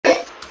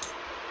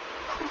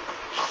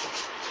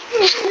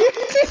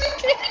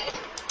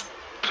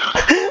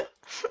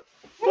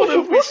What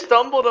have we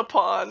stumbled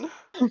upon?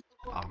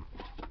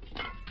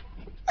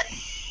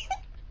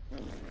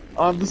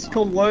 This is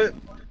called what?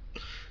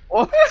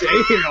 Oh,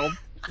 damn.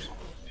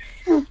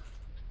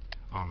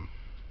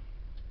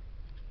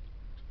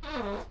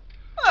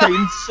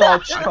 Chainsaw I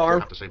don't Scarf.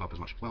 have to save up as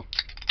much. Well,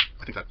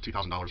 I think that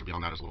 $2,000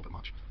 beyond that is a little bit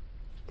much.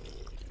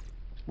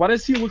 Why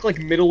does he look like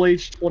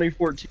middle-aged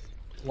 2014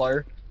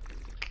 player?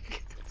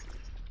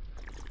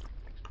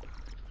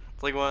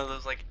 It's like one of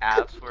those like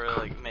apps where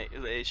like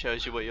it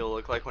shows you what you'll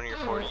look like when you're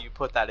 40. You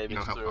put that image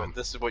through it.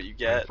 This is what you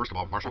get. First of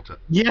all, Marshall to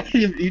Yeah,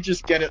 you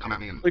just get it come at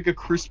me and like a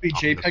crispy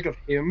JPEG of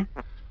him.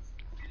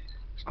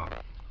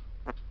 stop.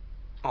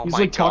 Oh He's my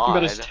like talking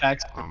about God. his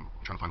tax. Trying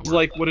to find a It's word.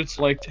 like what it's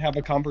like to have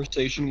a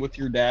conversation with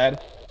your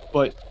dad,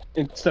 but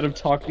instead of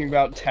talking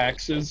about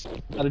taxes,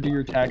 how to do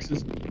your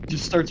taxes, he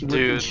just starts ripping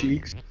Dude.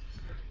 cheeks.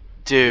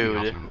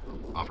 Dude.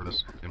 Offer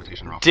this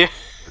invitation or offer Dude.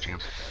 the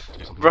chance to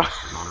do something. Bro. Like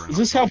an honor and Is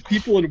this how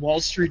people in Wall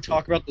Street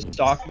talk about the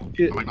stock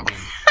market? I might not be in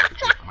perfect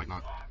shape. I might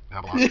not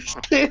have a lot. Is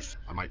this?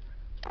 I might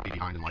be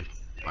behind in life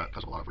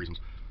because of a lot of reasons.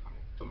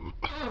 But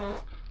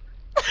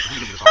if you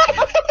give me this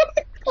opportunity,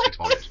 it speaks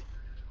volumes.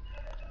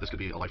 This could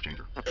be a life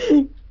changer.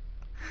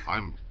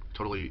 I'm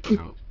totally,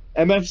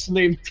 MF's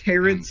name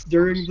Terrence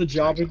during the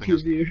job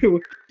interview.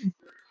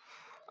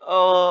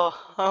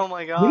 Oh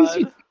my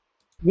God.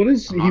 What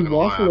is he I'm not gonna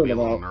lie, I'd waffling be a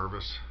little about?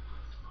 nervous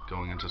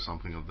going into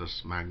something of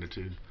this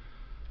magnitude,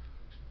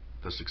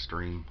 this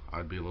extreme.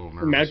 I'd be a little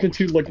nervous.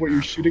 Magnitude like what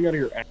you're shooting out of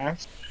your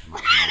ass? I'm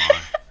not gonna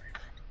lie.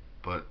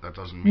 But that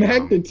doesn't mean I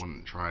Magnitude.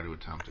 wouldn't try to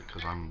attempt it,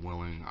 because I'm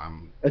willing,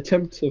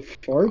 Attempt to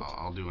fart?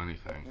 I'll do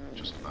anything,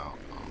 just about.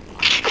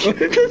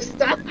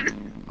 Stop!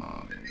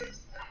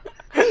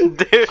 Give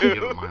it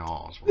Dude. my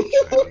all, is what I'm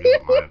saying. I'll give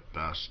it my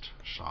best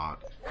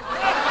shot.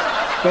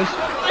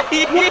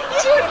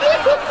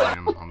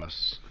 On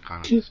this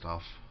kind of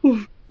stuff.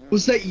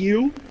 Was that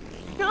you?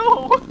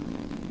 No.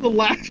 The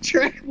laugh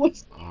track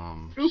was.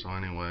 So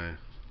anyway.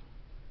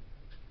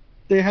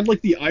 They had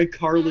like the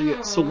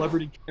iCarly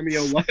celebrity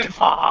cameo laugh.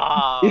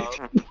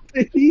 Stop.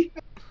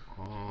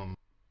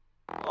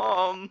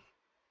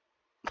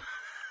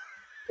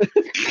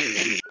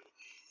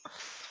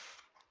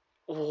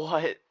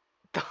 What?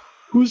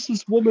 Who's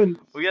this woman?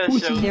 We gotta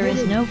Who's show. this There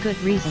is woman? no good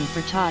reason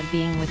for Todd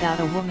being without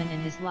a woman in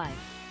his life.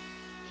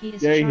 He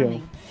is There you go.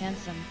 charming,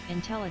 handsome,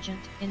 intelligent,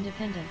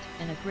 independent,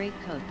 and a great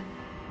cook.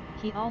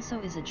 He also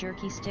is a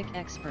jerky stick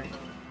expert.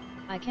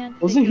 I can't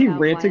Wasn't he figure out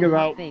ranting why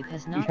about Babe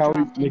has not how he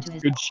dropped makes into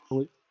his good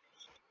chili?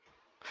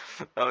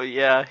 Oh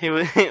yeah, he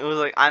was. It was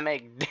like I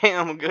make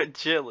damn good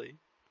chili.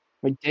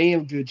 Like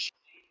damn good.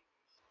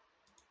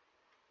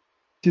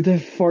 Dude,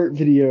 that fart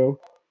video.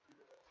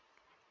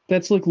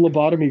 That's like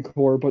lobotomy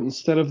core, but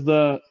instead of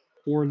the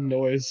horn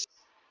noise,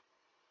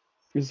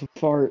 is a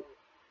fart.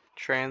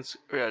 Trans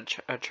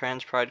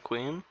pride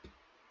queen.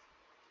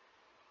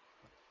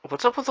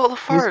 What's up with all the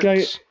farts?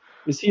 This guy,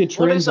 is he a What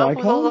trans is up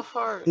with all the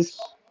icon? farts? This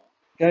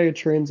guy a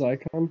trans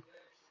icon?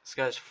 This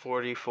guy's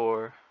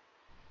 44.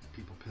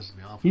 People piss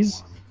me off.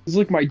 He's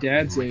like my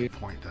dad's make age. a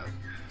point that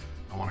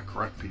I want to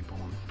correct people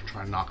and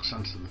try and knock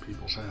sense into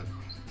people's head.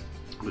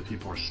 But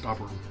people are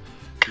stubborn.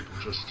 People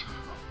just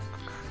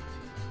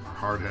are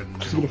hard-headed.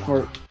 And He's they gonna don't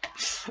wanna-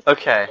 fart.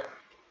 Okay.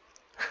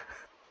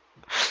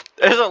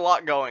 There's a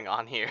lot going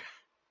on here.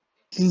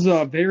 This is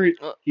a very.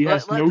 He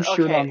has no shirt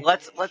okay, on.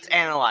 Let's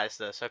analyze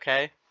this,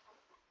 okay?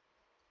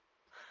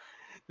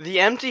 The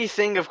empty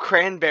thing of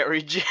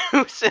cranberry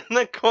juice in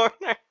the corner.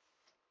 That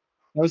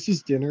was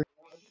his dinner.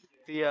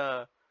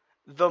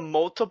 The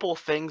multiple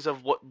things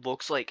of what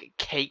looks like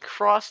cake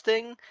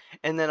frosting,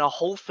 and then a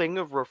whole thing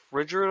of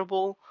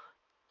refrigeratable,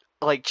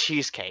 like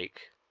cheesecake.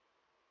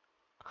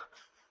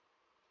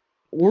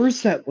 Or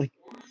is that like?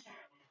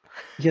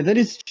 Yeah, that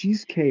is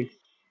cheesecake.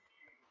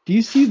 Do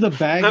you see the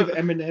bag of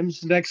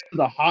M&Ms next to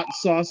the hot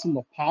sauce and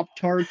the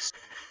Pop-Tarts?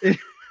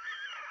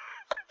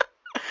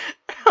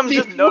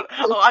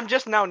 I'm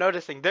just now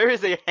noticing there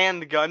is a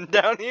handgun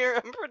down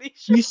here. I'm pretty Do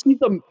sure. you see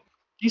the? Do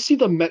you see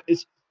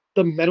is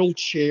the metal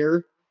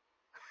chair?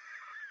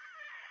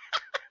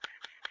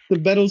 The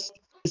metal's.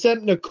 Is that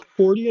an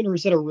accordion or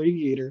is that a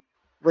radiator?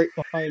 Right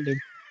behind him.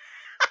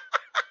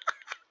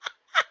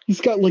 He's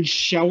got like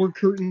shower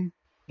curtain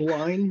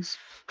blinds.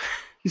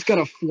 He's got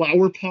a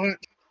flower pot.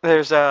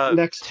 There's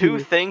Next two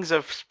to- things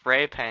of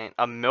spray paint,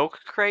 a milk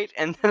crate,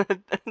 and then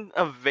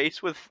a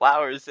vase with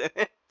flowers in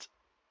it.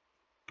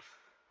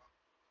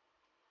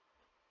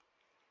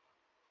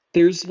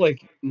 There's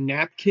like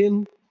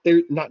napkin.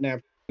 There, not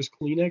napkins. There's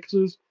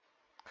Kleenexes.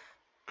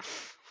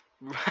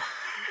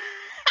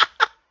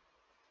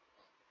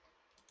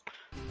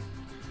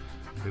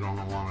 They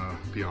don't want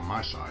to be on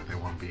my side. They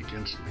want to be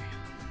against me.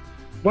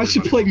 Why is he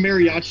playing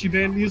mariachi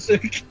band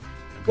music?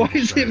 Why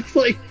is People it say,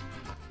 like?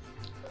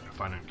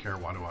 If I didn't care,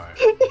 why do I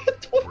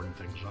bring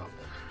things up?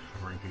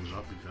 I bring things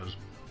up because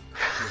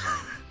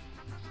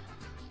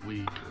I'm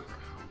weak.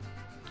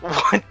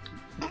 What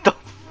the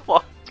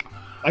fuck?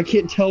 I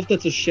can't tell if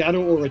that's a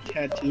shadow or a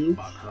tattoo.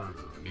 Got hurt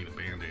or need a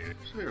band-aid.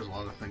 there's a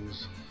lot of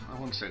things. I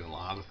wouldn't say a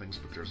lot of things,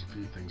 but there's a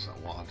few things that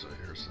Wadza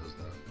here says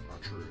that are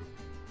true.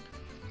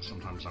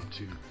 Sometimes I'm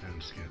too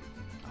thin-skinned.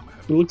 I'm a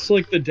It looks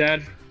like the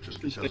dad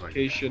just his because I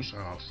vacation. get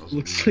shout-outs doesn't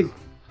Looks mean like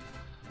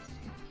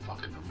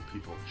fucking them.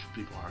 People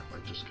act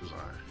like just because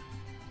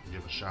I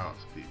give a shout-out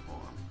to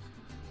people,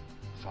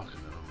 I'm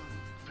fucking them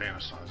and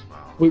fantasize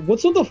about. wait,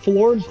 what's on the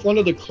floor in front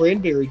of the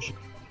cranberry juice?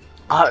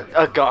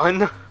 A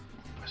gun? I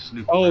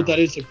snoop Oh, around. that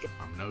is a.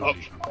 I'm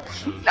nosy. I'm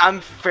nosy. I'm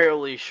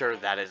fairly sure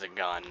that is a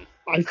gun.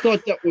 I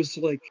thought that was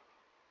like.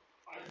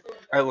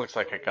 It looks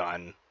like a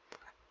gun.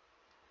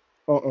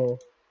 Uh-oh.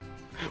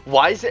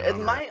 Why is it?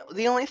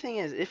 The only thing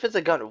is, if it's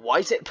a gun, why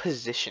is it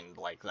positioned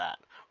like that?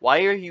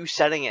 Why are you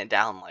setting it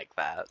down like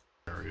that?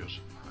 Areas.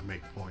 I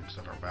make points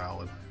that are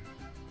valid,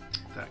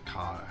 that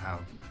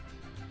have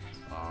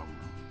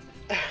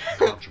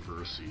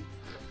controversy.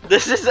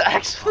 This is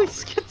actually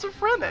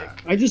schizophrenic.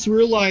 I just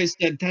realized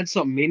that that's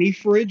a mini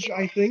fridge,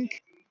 I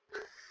think.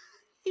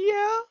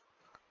 Yeah.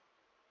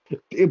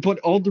 But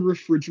all the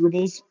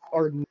refrigerables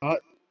are not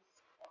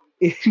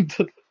in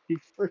the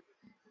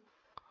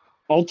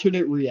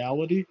alternate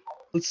reality.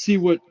 Let's see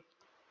what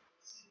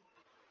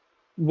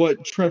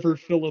Trevor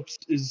Phillips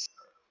is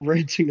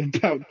ranting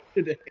about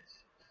today.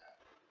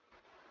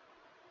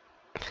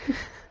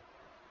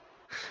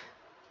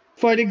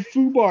 Fighting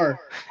Fubar.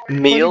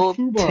 Meal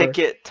Fubar.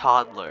 ticket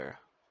toddler.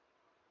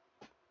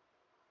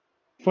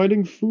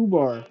 Fighting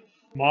Fubar.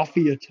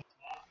 Mafia.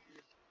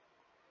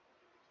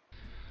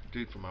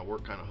 Dude from my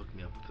work kind of hooked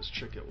me up with this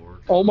chick at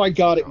work. Oh my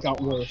god, it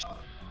got worse.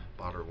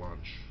 Bought her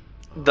lunch.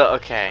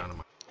 Okay.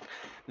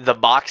 The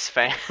box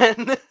fan.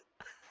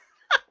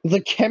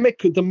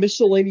 The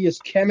miscellaneous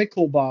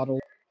chemical bottle.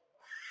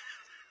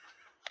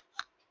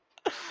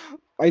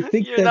 I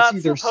think You're that's not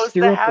either supposed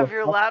to syrup have or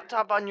your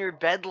laptop on your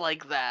bed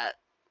like that.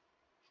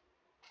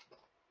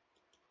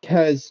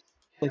 has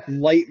like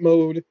light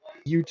mode,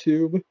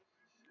 YouTube.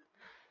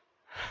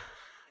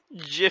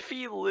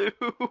 Jiffy Lube.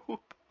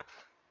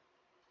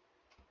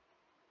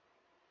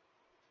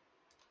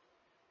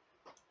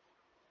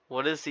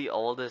 What is the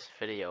oldest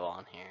video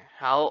on here?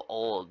 How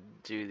old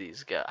do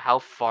these go? How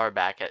far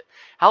back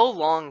how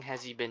long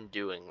has he been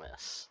doing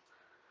this?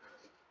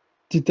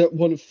 Did that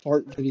one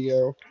fart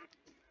video?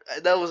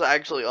 That was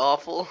actually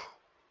awful.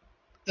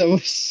 It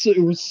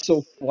was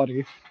so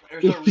funny.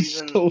 There's It a was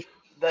reason. so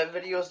That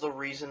video is the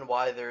reason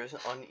why there's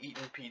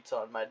uneaten pizza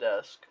on my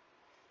desk.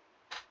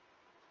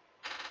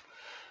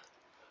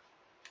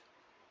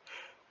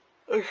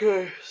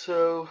 Okay,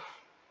 so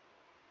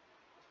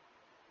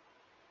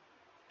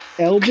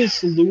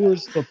Elvis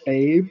lures the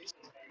babes.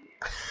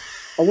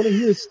 I want to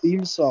hear his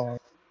theme song.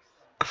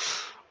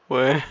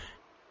 where?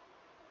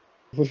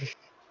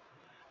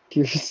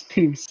 Hear his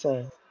theme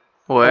song.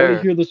 I want to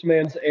Where? hear this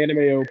man's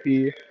anime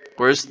OP.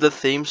 Where's the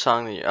theme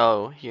song?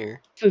 Oh,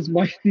 here. This is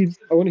my theme.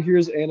 I want to hear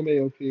his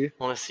anime OP. I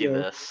want to see Yeah.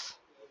 this.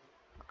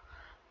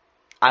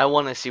 I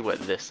want to see what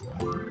this.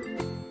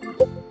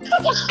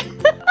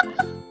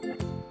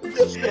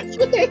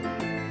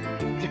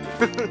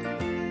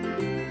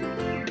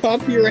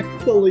 Copyright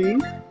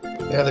police.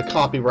 Yeah, the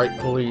copyright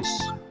police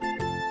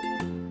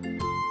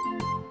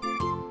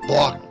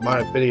blocked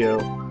my video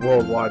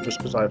worldwide just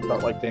because I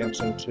felt like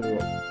dancing to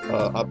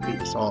an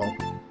upbeat song.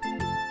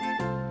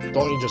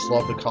 Don't you just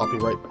love the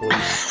copyright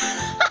police?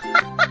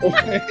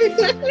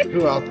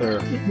 Who out there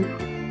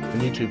in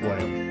YouTube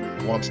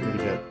land wants me to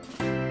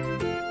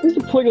get This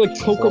is playing like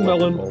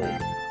Cocomelon.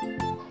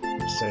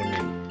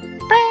 Same.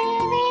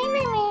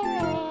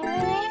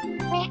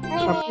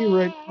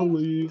 Copyright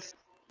police.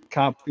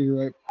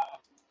 Copyright.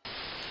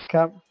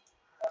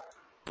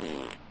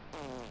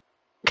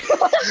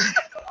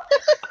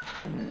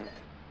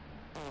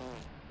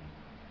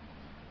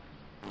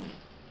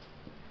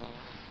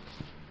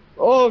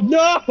 Oh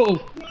no!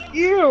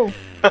 Ew!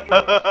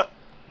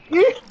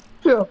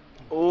 Ew!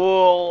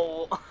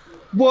 Oh.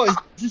 What?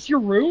 Is this your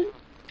room?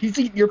 He's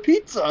eating your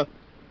pizza.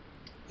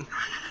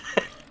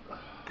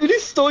 Dude, he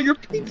stole your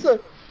pizza.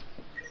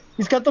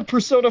 He's got the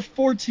Persona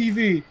 4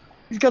 TV.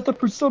 He's got the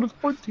Persona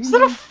 4 TV. Is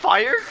that a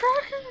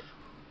firecracker?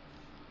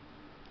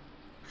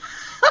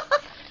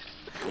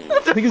 I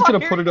think he's gonna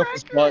put it up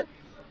his butt.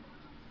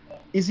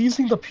 He's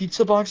using the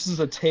pizza box as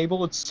a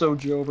table. It's so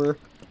Jover.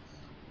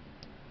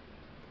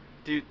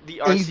 Dude,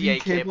 the AV RCA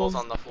cables cables.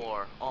 on the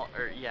floor. Oh,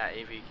 yeah,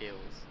 AV cables.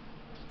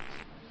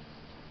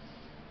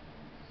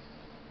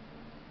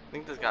 I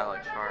think this guy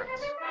likes farts.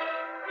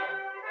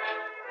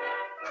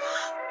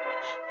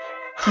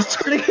 He's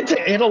turning into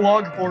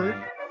analog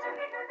horror.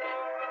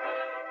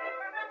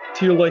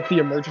 To like the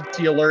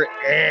emergency alert.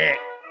 Eh.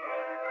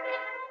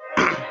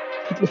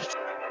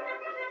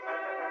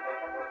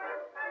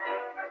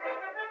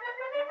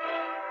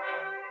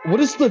 What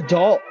is the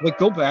doll? Wait,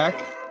 go back.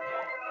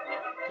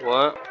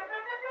 What?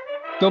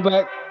 Go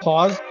back.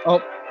 Pause.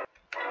 Up.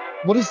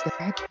 What is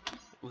that?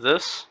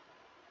 This?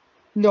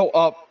 No,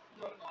 up.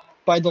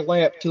 By the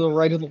lamp. To the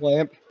right of the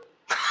lamp.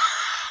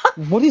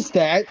 What is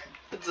that?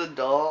 It's a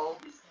doll.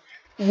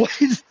 What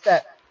is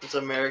that? It's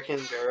American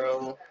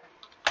Girl.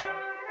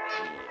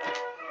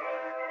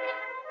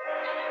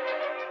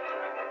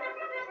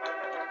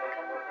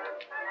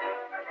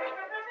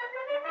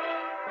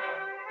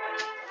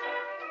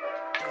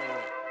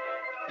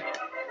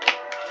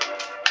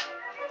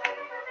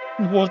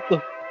 What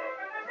the?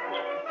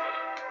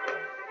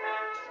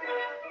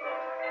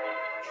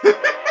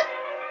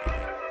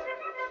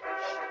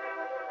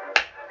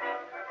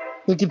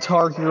 The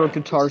Guitar Hero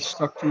guitar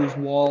stuck to his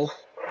wall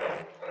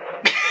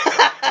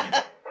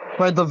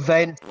by the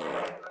vent.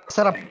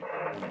 Set up.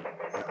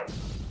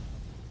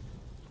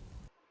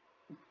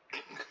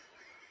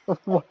 Oh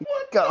my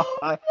god.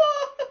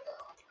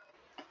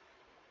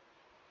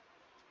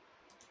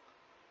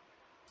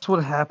 That's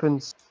what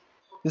happens.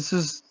 This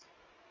is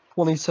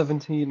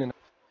 2017 and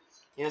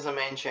He has a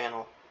main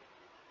channel.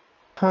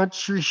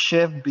 Country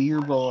Chef Beer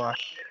Boy.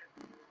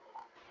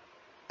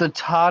 The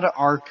Todd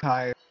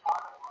Archive.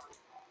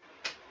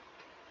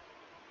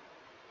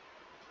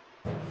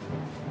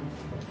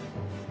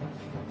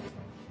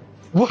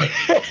 What?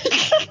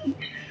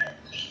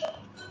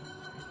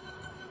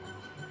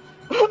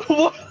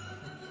 What?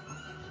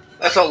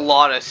 That's a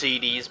lot of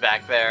CDs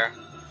back there.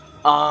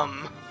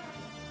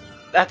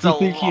 That's You a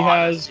think lot he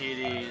has- of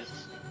CDs.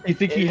 You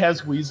think he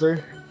has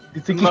Weezer?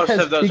 You think Most he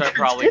has of those are Pinkerton?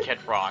 probably Kid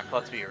Rock,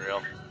 let's be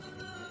real.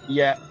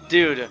 Yeah.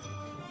 Dude.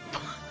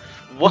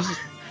 What,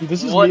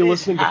 This is what me is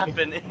listening to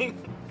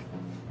happening?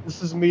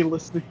 This is me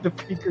listening to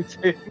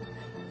Pinkerton.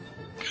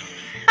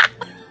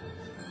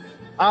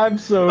 I'm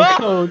so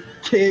cold,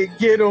 can't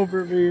get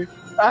over me.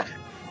 I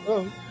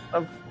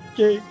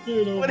can't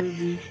get over What-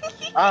 me.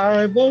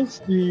 I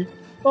must be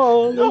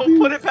all No, of you.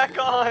 put it back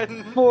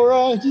on! For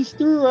I just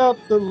threw out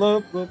the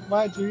love of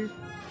my dream.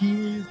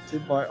 He is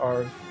in my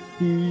arms.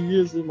 He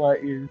is in my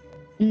ears.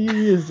 He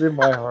is in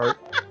my heart.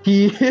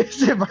 He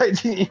is in my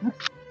team.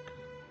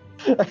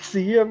 I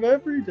see him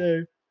every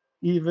day,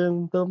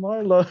 even though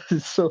my love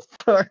is so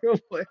far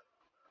away.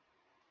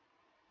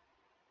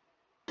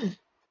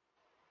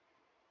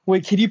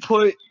 Wait, can you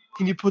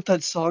put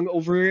that song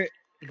over it?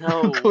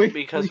 No, Quick,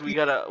 because we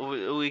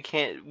we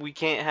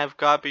can't have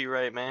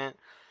copyright, man.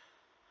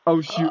 Oh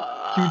shoot!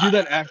 Can we do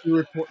that after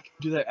record? Can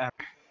we do that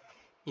after?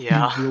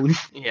 Yeah. It'd be really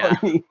Yeah.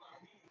 funny.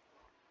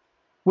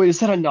 Wait, is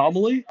that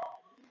Anomaly?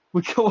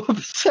 We go up.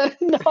 Is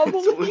that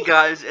Anomaly?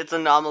 Guys, it's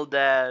Anomaly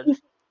Dad.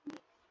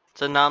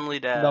 It's Anomaly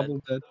Dad.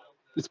 Anomaly Dead.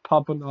 It's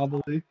Papa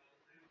Anomaly.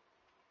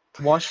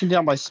 Washing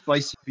down my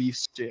spicy beef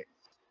stick.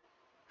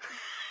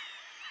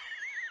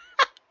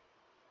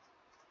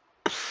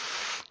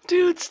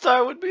 Dude,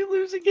 Star would be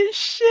losing his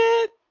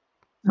shit.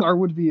 Or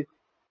would be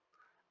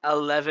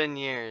 11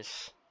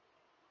 years.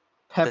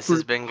 pepper. This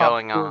has been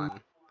going popcorn,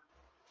 on.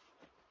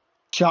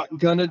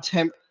 Shotgun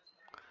attempt.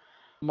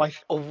 My,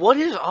 What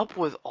is up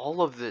with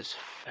all of this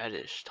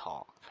fetish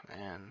talk,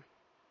 man?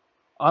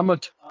 I'm a.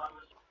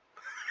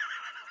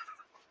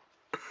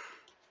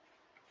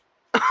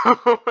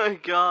 Oh my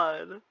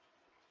god.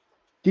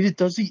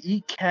 Does he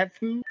eat cat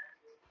food?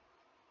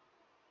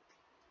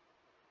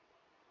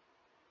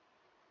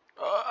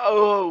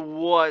 Oh,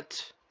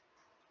 what?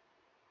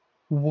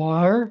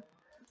 What?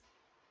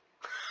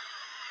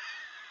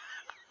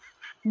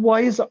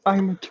 Why is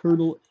I'm a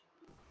Turtle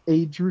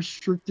age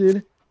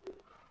restricted?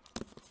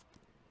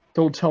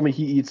 Don't tell me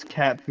he eats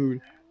cat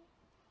food.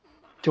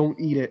 Don't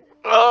eat it.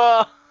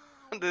 Oh,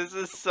 this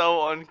is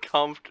so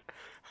uncomfortable.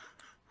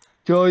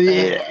 Don't eat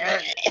it.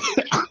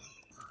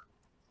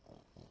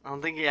 I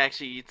don't think he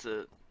actually eats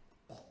it.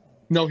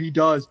 No, he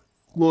does.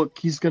 Look,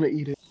 he's gonna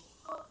eat it.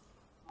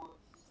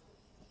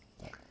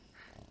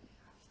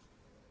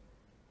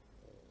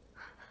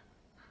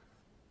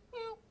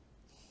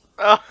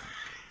 Oh.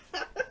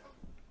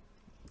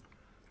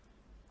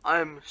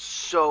 I'm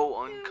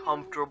so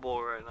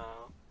uncomfortable right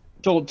now.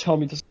 Don't tell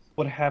me this is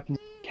what happens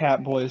when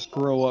cat boys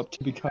grow up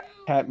to become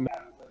cat men.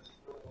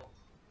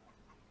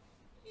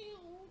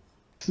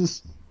 This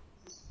is...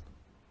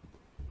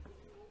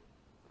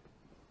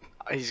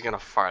 He's gonna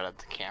fart at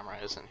the camera,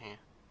 isn't he?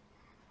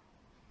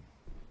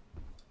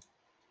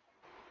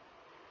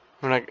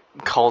 I'm gonna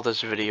call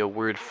this video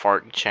Weird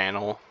Fart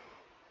Channel.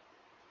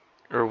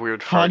 Or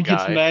Weird Han Fart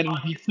gets Guy. mad and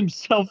beats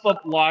himself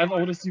up live. I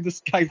want to see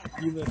this guy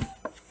feel it.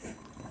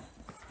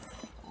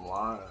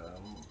 Why?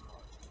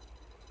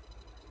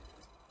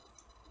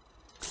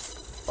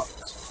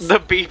 The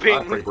Pretty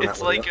beeping, brunette it's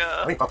with like you.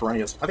 I think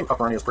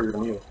Pepperoni is prettier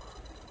than you.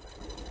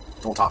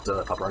 Don't talk to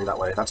Pepperoni that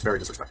way. That's very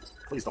disrespectful.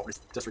 Please don't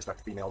disrespect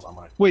females on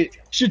my. Wait,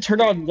 should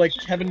turn on like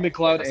Kevin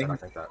McLeod Like I said, I angry,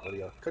 think that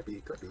Lydia could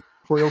be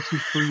royalty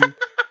free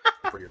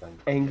prettier than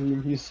angry yeah,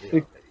 music.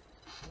 maybe.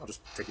 I'll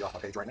just take you off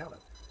my page right now then.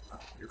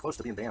 You're close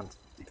to being banned,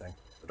 deep thing.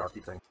 The dark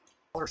deep thing.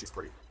 Tell her she's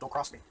pretty. Don't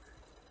cross me.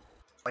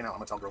 Plain out, I'm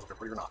gonna tell girls if they're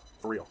pretty or not.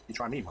 For real. You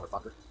try me,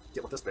 motherfucker.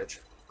 Get with this bitch.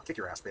 I'll kick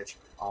your ass, bitch.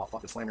 I'll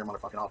fucking slam your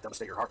motherfucking, I'll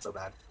devastate your heart so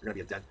bad, you're gonna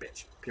be a dead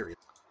bitch. Period.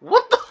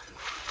 what the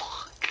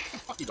fuck?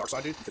 Fuck you,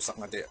 Darkseid, dude. You can suck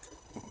my dick.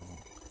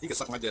 You can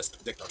suck my dick,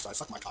 Darkseid.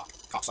 Suck my cock.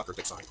 Cocksucker,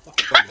 dick sign. Fuck,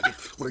 what are you gonna do?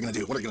 What are you gonna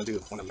do? What are you gonna do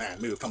when a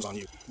man move comes on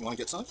you? You wanna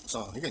get son?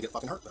 Son, you're gonna get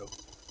fucking hurt, though.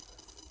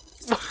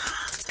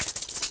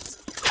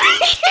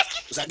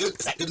 Is that good?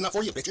 Is that good enough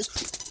for you, bitches?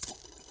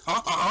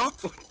 Huh?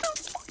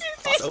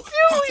 Also,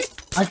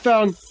 I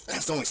found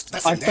that's only,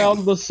 that's I damn.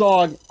 found the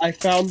song. I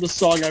found the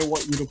song I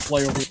want you to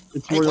play over.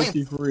 It's Hey,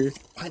 royalty free.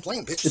 I ain't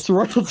playing, bitch. It's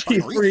royalty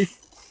Fucking real. free.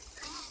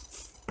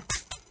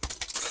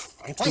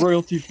 I ain't playing.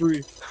 royalty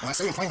free. When I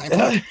say I'm playing, I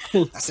ain't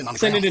playing. That's sitting on the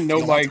Send ground. it in no You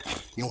don't want- mic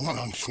You don't want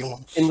none. You don't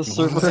want in the you don't want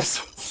none server. of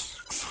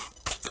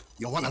this.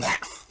 You don't want none of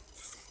that.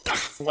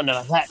 None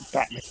of that,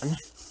 Batman.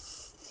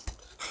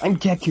 I'm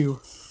Deku.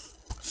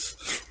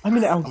 I'm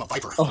an I'm owl. a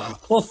viper. Oh,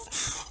 well,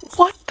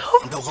 What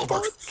I'm the Bill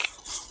Goldberg.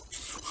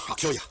 I'll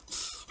kill you.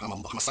 I'm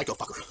a psycho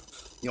fucker.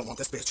 You don't want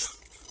this bitch.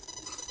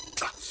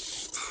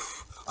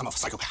 I'm a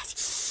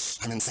psychopath.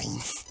 I'm insane.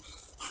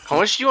 How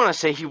much do you want to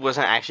say he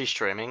wasn't actually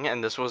streaming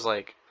and this was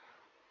like...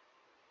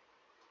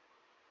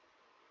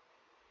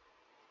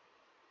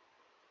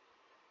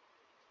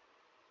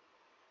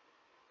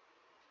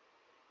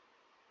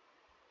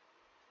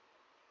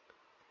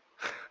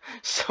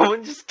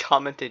 Someone just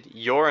commented,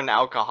 "You're an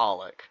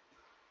alcoholic."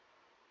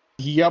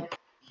 yep.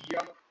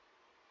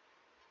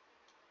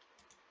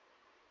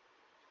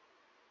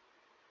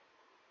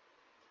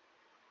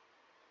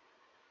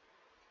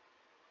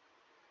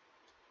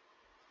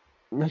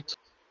 That's-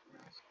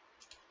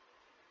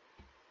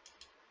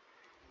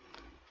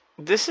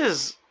 This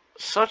is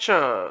such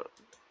a...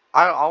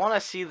 I want to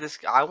see this.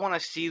 I want to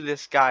see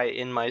this guy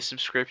in my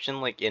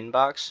subscription like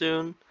inbox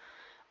soon.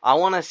 I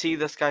want to see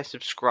this guy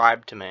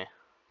subscribe to me.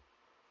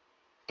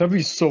 That'd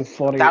be so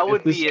funny That if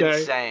would this be guy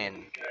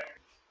insane.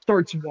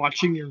 starts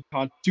watching your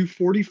content. Do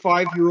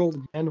 45-year-old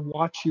men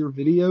watch your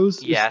videos?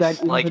 Is Yes,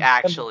 that like even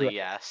actually, demographic?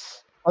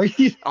 yes. Are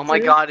you Oh my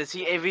serious? god, is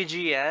he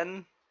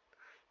AVGN?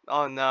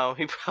 Oh no,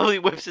 he probably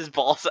whips his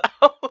balls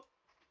out.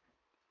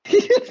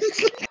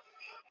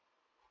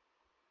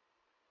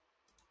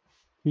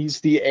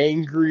 He's the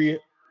angry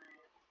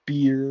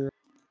beer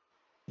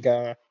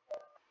guy.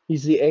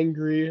 He's the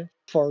angry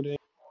farting.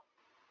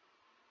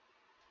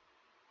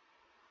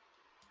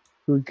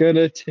 We're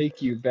gonna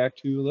take you back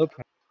to the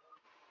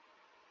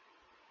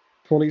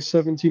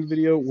 2017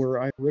 video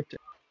where I ripped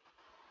it.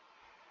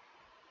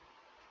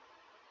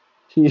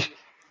 He,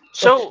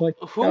 So, like,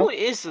 who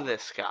is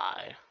this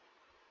guy?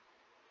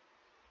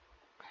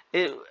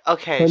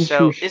 Okay, so,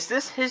 Country- is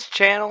this his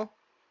channel?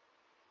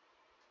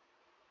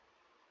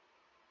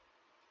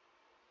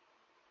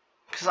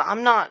 Because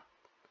I'm not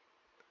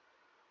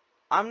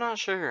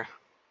sure.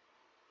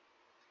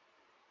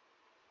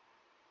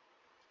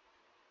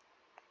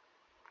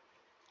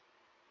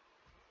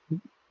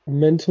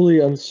 mentally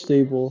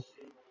unstable.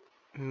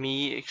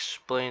 Me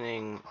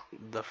explaining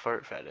the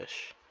fart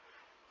fetish.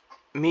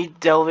 Me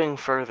delving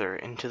further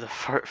into the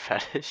fart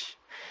fetish.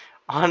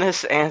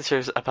 Honest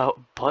answers about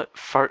butt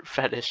fart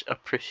fetish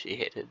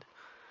appreciated.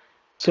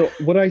 So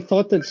what I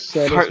thought that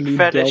said is Fart me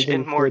fetish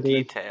delving in more further.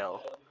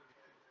 detail.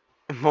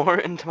 More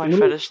into my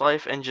Little- fetish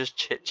life and just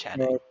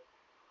chit-chatting.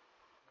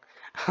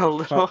 A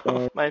little Hot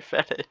dog. of my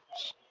fetish.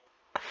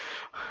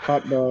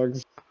 Hot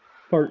dogs.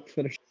 Fart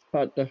fetish.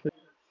 Hot dog.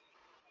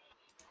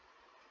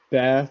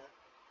 Bath.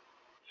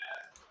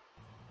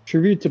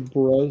 Tribute to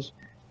bros.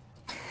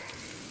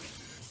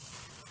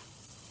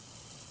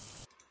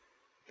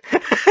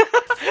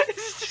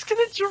 Is just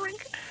gonna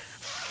drink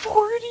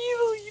 40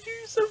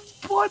 liters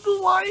of Bud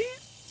Light?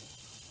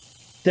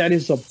 That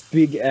is a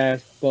big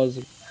ass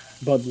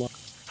Bud Light.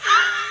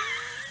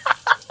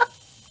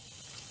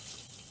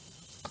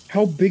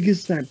 How big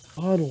is that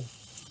bottle?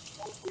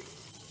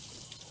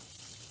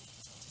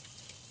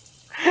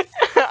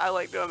 I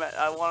like to imagine.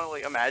 I want to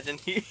like imagine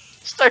he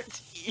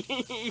starts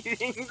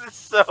eating the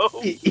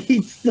soap. He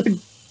eats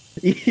the.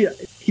 He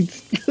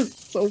eats the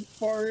so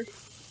far.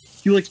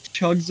 He like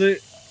chugs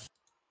it.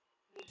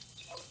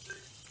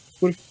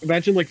 What if,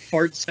 imagine like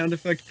fart sound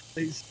effect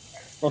plays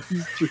while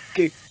he's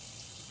drinking.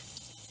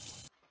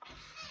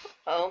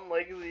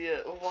 Like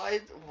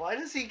the why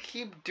does he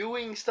keep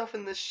doing stuff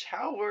in the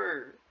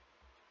shower?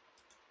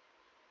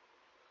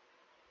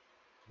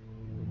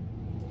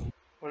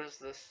 What is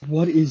this?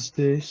 What is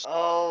this?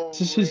 Oh, Is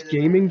this his wait a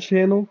gaming minute.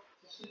 channel?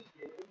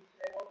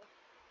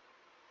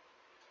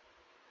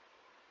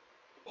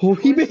 Oh,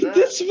 he What is made that?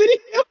 this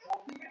video.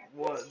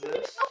 What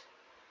this?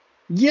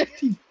 Yeah,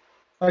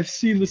 I've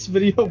seen this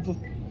video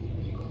before.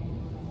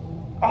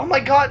 Oh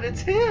my God,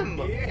 it's him!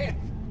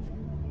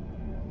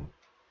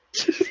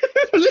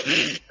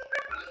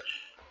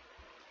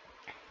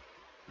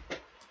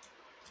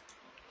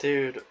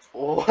 Dude,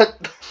 what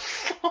the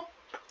fuck?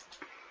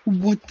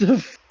 What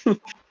the?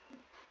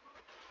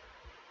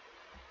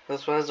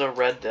 This one has a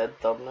Red Dead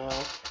thumbnail.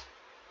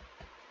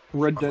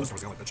 Red Dead. This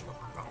was the only bitch on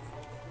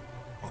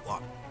the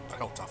block. That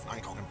hell tough. And I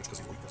ain't calling him bitch because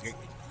he's weak, because he ain't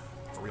weak.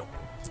 For real.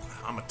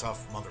 I'm a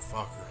tough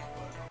motherfucker,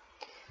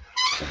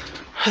 but...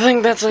 I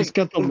think that's a He's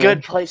got the good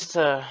lunch. place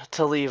to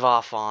leave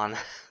off on.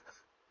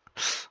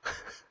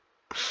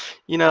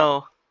 You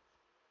know,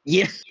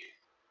 Yeah.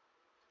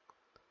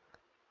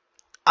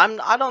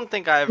 I don't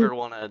think I ever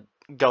want to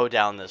go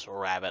down this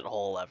rabbit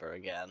hole ever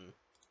again.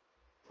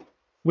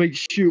 Wait,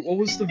 shoot. What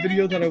was the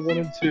video that I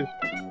wanted to?